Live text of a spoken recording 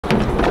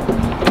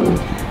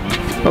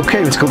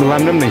Okay, let's go to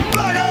Llanrumney.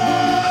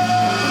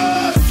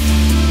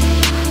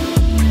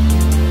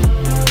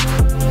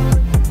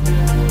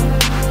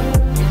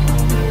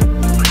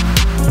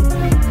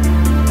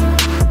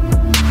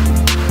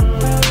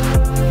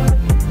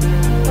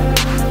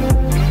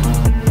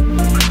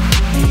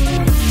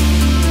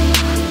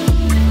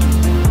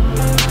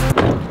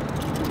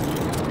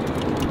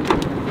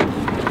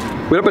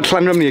 We're up at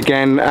Llanrumney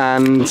again,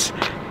 and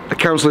the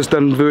council has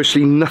done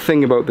virtually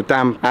nothing about the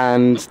damp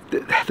and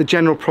the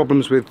general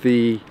problems with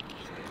the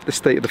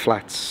state of the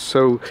flats.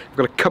 So we've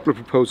got a couple of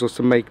proposals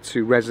to make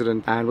to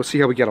residents, and we'll see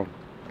how we get on.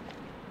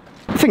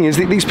 The thing is,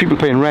 these people are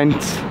paying rent,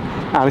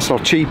 and it's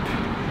not cheap,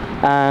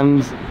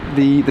 and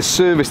the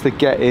service they're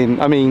getting,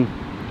 I mean,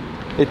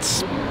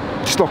 it's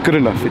not good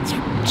enough. It's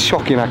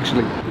shocking,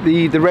 actually.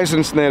 The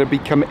residents there have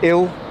become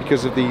ill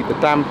because of the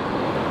damp,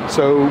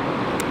 so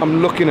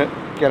I'm looking at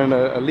getting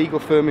a legal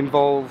firm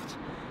involved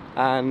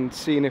and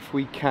seeing if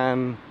we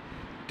can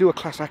do a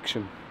class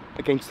action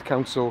against the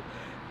council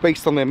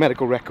based on their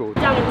medical record.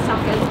 Down in the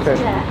south end. Okay.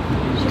 Yeah,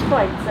 she's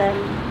quite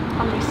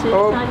on research.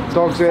 Oh,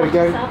 dog's there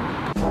again.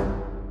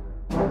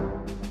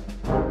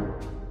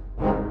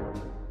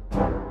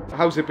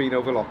 How's it been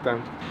over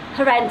lockdown?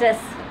 Horrendous.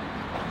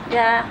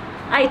 Yeah,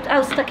 I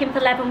was stuck in for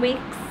 11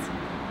 weeks.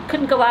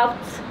 Couldn't go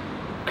out.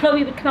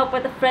 Chloe would come out by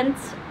the front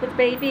with the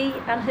baby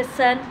and her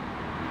son,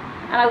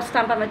 and I would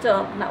stand by my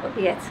door, and that would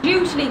be it.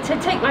 Usually, to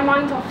take my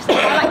mind off stuff,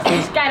 I like to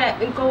just get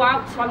up and go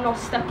out, so I'm not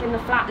stuck in the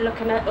flat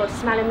looking at or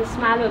smelling the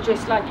smell, or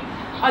just like,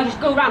 I just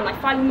go around, I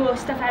find more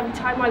stuff every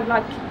time. I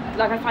like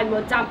I find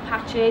more damp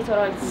patches, or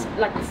I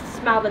like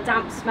smell the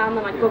damp smell, and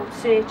then I go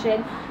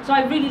searching. So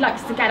I really like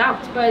to get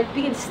out, but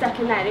being stuck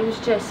in there,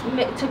 it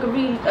took a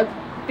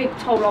big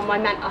toll on my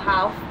mental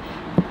health,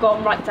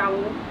 gone right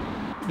down.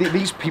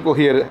 These people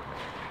here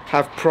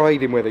have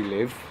pride in where they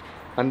live,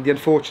 and the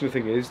unfortunate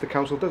thing is the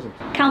council doesn't.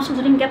 Council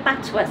didn't get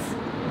back to us.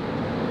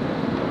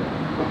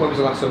 When was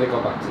the last time they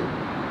got back to you?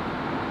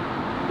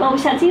 Well, we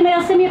sent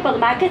emails to me about the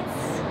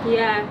maggots.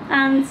 Yeah.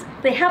 And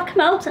they have come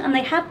out and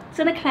they have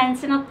done a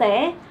cleansing out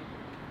there,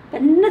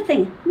 but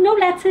nothing. No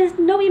letters,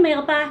 no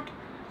email back,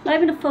 not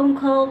even a phone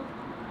call,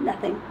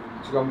 nothing.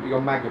 So you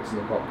got maggots in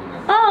the property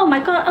now? Oh my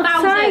God,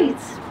 outside.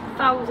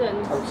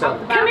 Thousands.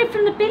 Outside. Coming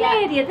from the bin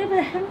area, they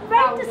were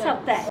horrendous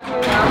out there.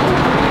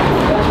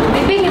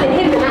 They're bigger than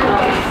him, the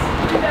nettles.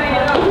 Oh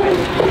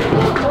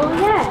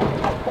yeah.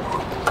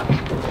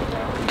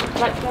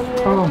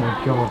 Oh my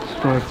God,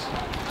 right.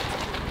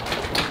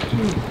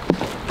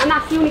 And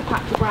that's the only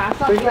patch of grass.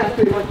 They left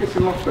it like this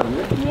in lockdown,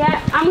 yeah?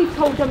 Yeah, and we've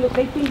told them that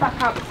they've been back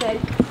out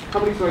since. How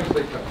many times have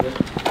they cut it?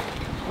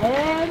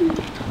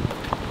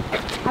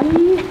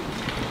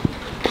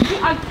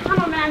 I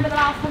cannot remember the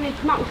last time they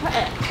come out and cut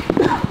it.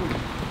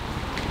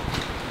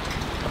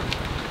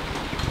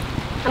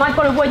 And I've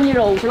got a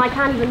 1-year-old, and I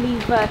can't even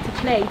leave her to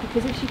play,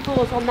 because if she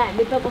falls on them,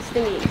 they're double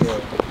stingies.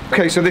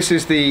 Okay, so this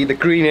is the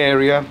green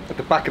area at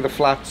the back of the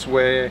flats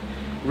where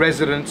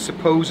residents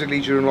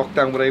supposedly during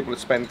lockdown were able to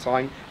spend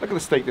time. Look at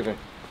the state of it.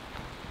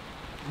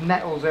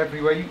 Nettles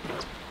everywhere.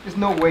 There's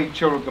no way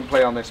children can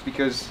play on this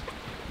because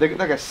they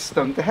get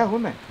stung to hell,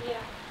 wouldn't they?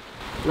 Yeah.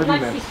 Bloody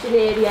Nice mess. seating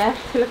area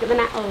to look at the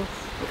nettles.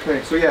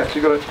 Okay, so yeah, so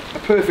you've got a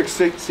perfect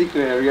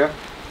seating area.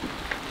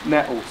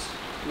 Nettles.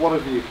 What a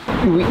view.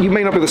 You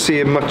may not be able to see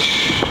it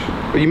much,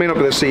 or you may not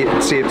be able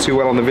to see it too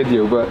well on the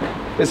video, but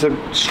there's a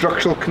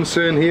structural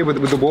concern here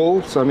with the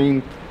walls. I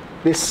mean,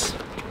 this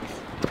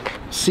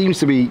seems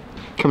to be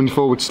coming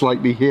forward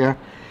slightly here.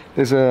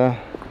 Is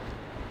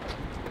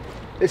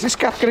this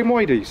gap getting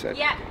wider, you said?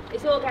 Yeah,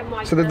 it's all getting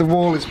wider. So that the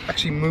wall is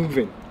actually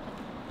moving,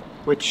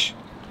 which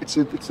it's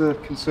a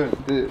concern.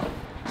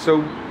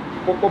 So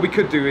what we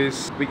could do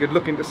is we could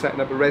look into setting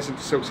up a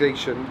resident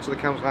association, so the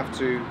council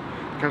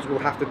will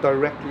have to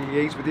directly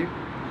liaise with you.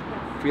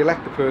 If we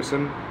elect the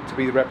person to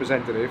be the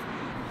representative,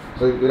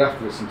 so they'd have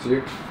to listen to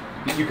you.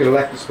 You could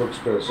elect a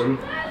spokesperson.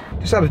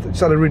 Just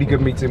had a really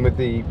good meeting with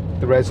the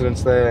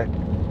residents there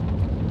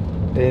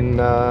in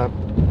the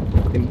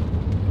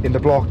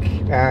block,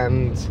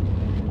 and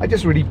I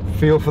just really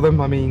feel for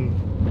them. I mean,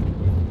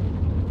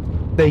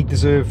 they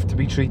deserve to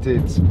be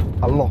treated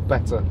a lot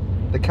better.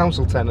 The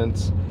council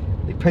tenants,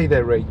 they pay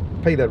their rent,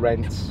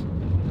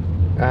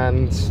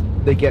 and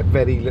they get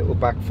very little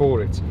back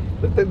for it.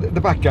 The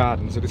back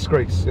garden's a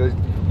disgrace. There's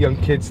young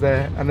kids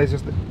there, and there's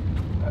just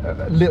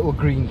a little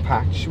green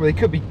patch where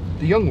the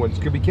young ones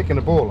could be kicking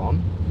a ball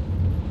on,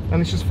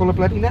 and it's just full of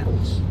bloody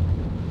nettles.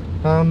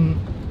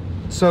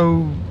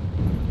 So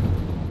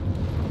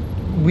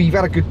we've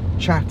had a good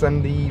chat,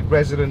 and the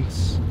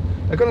residents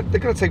they're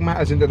gonna take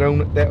matters into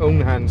their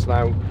own hands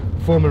now,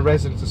 form a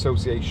residents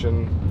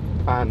association,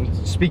 and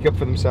speak up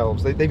for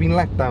themselves. They've been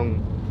let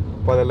down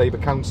by the Labour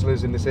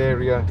councillors in this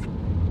area,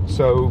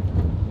 so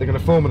they're going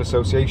to form an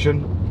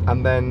association,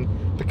 and then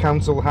the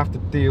council will have to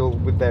deal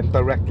with them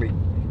directly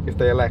if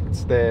they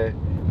elect their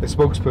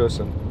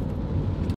spokesperson.